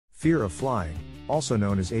Fear of flying, also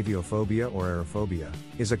known as aviophobia or aerophobia,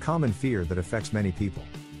 is a common fear that affects many people.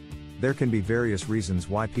 There can be various reasons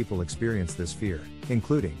why people experience this fear,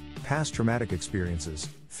 including past traumatic experiences,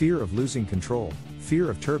 fear of losing control, fear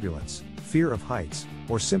of turbulence, fear of heights,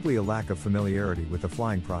 or simply a lack of familiarity with the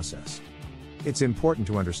flying process. It's important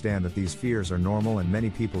to understand that these fears are normal and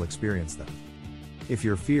many people experience them. If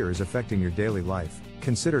your fear is affecting your daily life,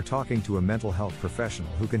 consider talking to a mental health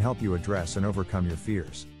professional who can help you address and overcome your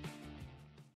fears.